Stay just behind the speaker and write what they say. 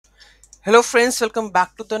Hello friends, welcome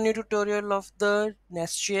back to the new tutorial of the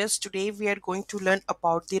NestJS. Today we are going to learn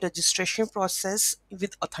about the registration process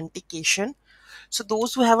with authentication. So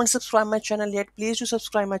those who haven't subscribed my channel yet, please do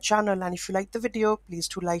subscribe my channel, and if you like the video, please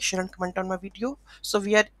do like, share and comment on my video. So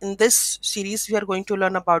we are in this series we are going to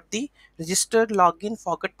learn about the register, login,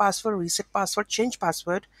 forget password, reset password, change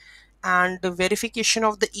password, and the verification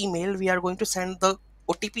of the email. We are going to send the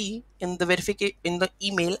OTP in the in the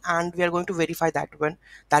email, and we are going to verify that one.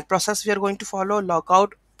 That process we are going to follow,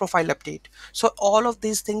 logout, profile update. So all of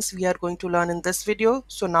these things we are going to learn in this video.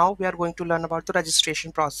 So now we are going to learn about the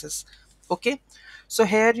registration process. Okay, so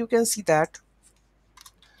here you can see that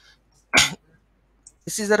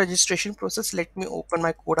this is the registration process. Let me open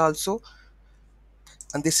my code also,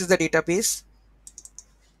 and this is the database.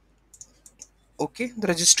 Okay, the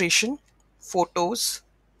registration, photos,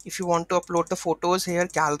 if you want to upload the photos here,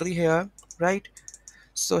 gallery here, right?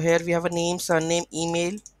 So here we have a name, surname,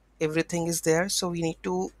 email, everything is there. So we need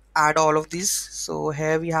to add all of these. So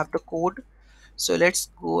here we have the code. So let's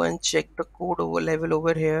go and check the code over level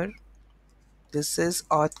over here. This is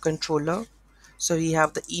auth controller. So we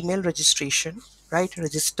have the email registration, right?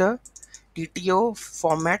 Register, DTO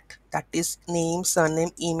format, that is name, surname,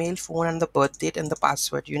 email, phone, and the birth date and the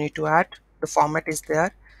password. You need to add. The format is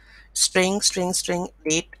there. String, string, string,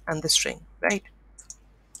 date, and the string, right?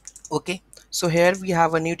 Okay, so here we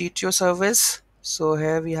have a new DTO service. So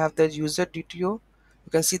here we have the user DTO. You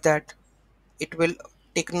can see that it will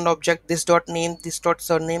take an object, this dot name, this dot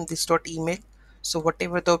surname, this dot email. So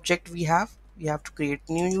whatever the object we have to create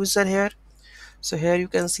new user here. So here you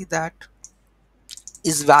can see that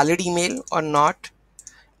is valid email or not.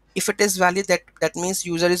 If it is valid, that means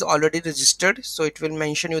user is already registered. So it will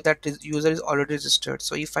mention you that user is already registered.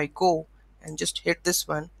 So if I go and just hit this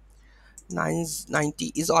one,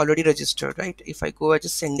 990 is already registered, right? If I go, I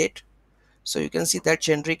just send it. So you can see that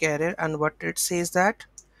generic error, and what it says that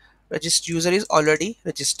user is already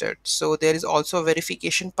registered. So there is also a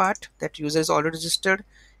verification part that user is already registered.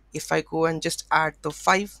 If I go and just add the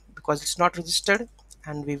 5 because it's not registered,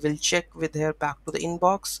 and we will check with here back to the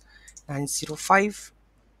inbox, 905.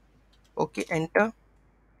 Okay, enter.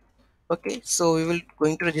 Okay, so we will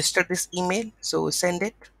going to register this email, so send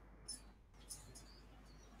it.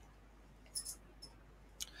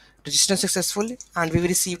 Register successful, and we will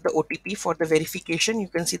receive the OTP for the verification. You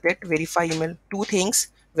can see that verify email, two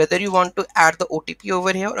things, whether you want to add the OTP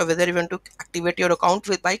over here or whether you want to activate your account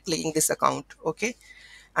with by clicking this account. Okay,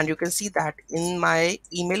 and you can see that in my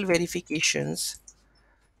email verifications,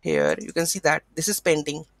 here you can see that this is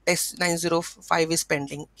pending, test 905 is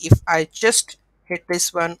pending. If I just hit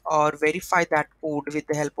this one or verify that code with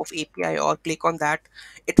the help of API or click on that,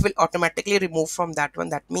 it will automatically remove from that one.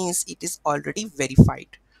 That means it is already verified.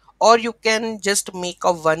 Or you can just make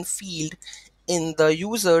a one field in the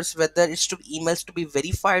users, whether it's to emails to be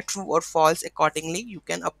verified true or false. Accordingly you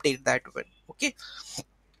can update that one. Okay,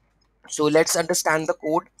 so let's understand the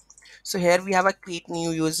code. So here we have a create new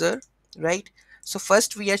user, right? So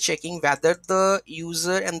first we are checking whether the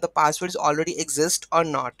user and the passwords already exist or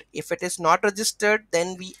not. If it is not registered,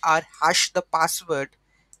 then we are hash the password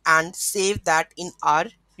and save that in our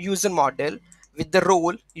user model with the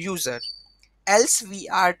role user. Else we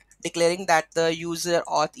are declaring that the user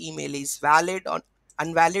auth email is valid or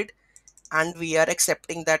invalid, and we are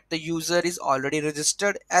accepting that the user is already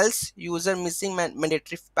registered, else user missing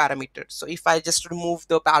mandatory parameters. So if I just remove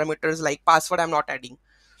the parameters like password, I'm not adding.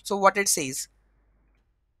 So what it says,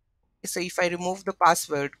 so if I remove the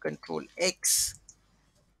password, control X,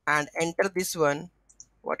 and enter this one,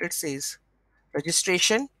 what it says,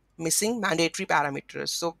 registration missing mandatory parameters.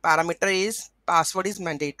 So parameter is password is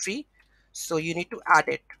mandatory, so you need to add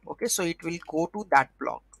it. Okay, so it will go to that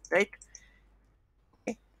block, right?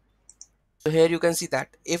 Okay. So here you can see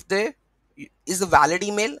that if the is the valid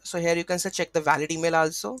email, so here you can say check the valid email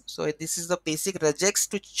also. So this is the basic regex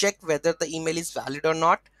to check whether the email is valid or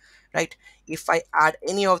not, right? If I add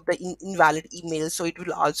any of the invalid emails, so it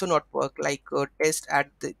will also not work, like test add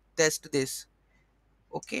the test this.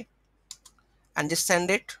 Okay, and just send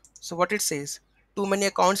it. So what it says, too many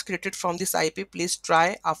accounts created from this IP, please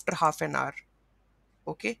try after half an hour.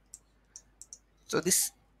 Okay, so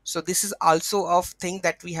this is also a thing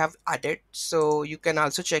that we have added, so you can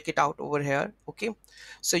also check it out over here. Okay,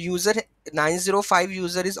 so user 905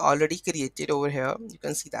 user is already created over here. You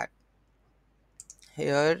can see that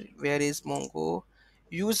here, where is Mongo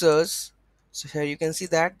users. So here you can see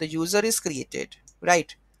that the user is created,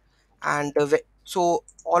 right? And so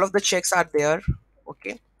all of the checks are there.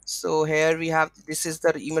 Okay, so here we have, this is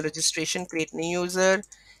the email registration, create new user,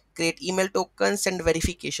 create email tokens, and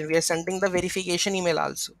verification. We are sending the verification email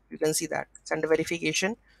also. You can see that send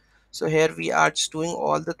verification. So here we are just doing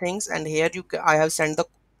all the things, and here I have sent the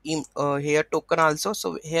here token also.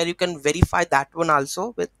 So here you can verify that one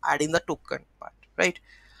also with adding the token part, right?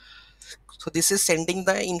 So this is sending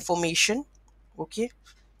the information. Okay,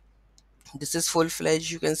 this is full-fledged.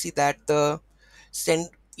 You can see that the send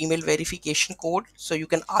email verification code. So you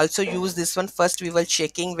can also use this one. First we will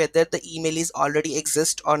checking whether the email is already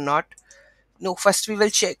exist or not. No, first we will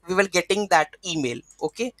check, we will getting that email.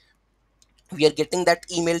 Okay, we are getting that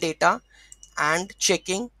email data and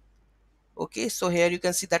checking. Okay, so here you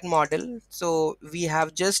can see that model. So we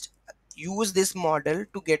have just used this model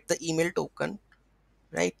to get the email token,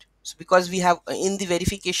 right? So because we have in the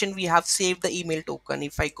verification we have saved the email token.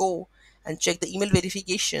 If I go and check the email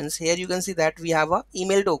verifications, here you can see that we have a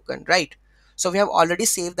email token, right? So we have already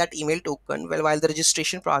saved that email token while the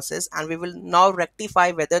registration process, and we will now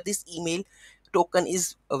rectify whether this email token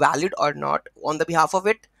is valid or not. On the behalf of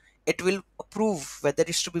it, it will approve whether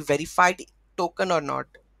it's to be verified token or not.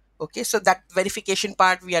 Okay, so that verification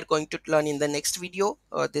part we are going to learn in the next video.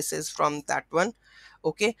 This is from that one.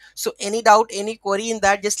 Okay, so any doubt, any query in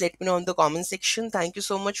that, just let me know in the comment section. Thank you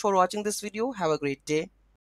so much for watching this video. Have a great day.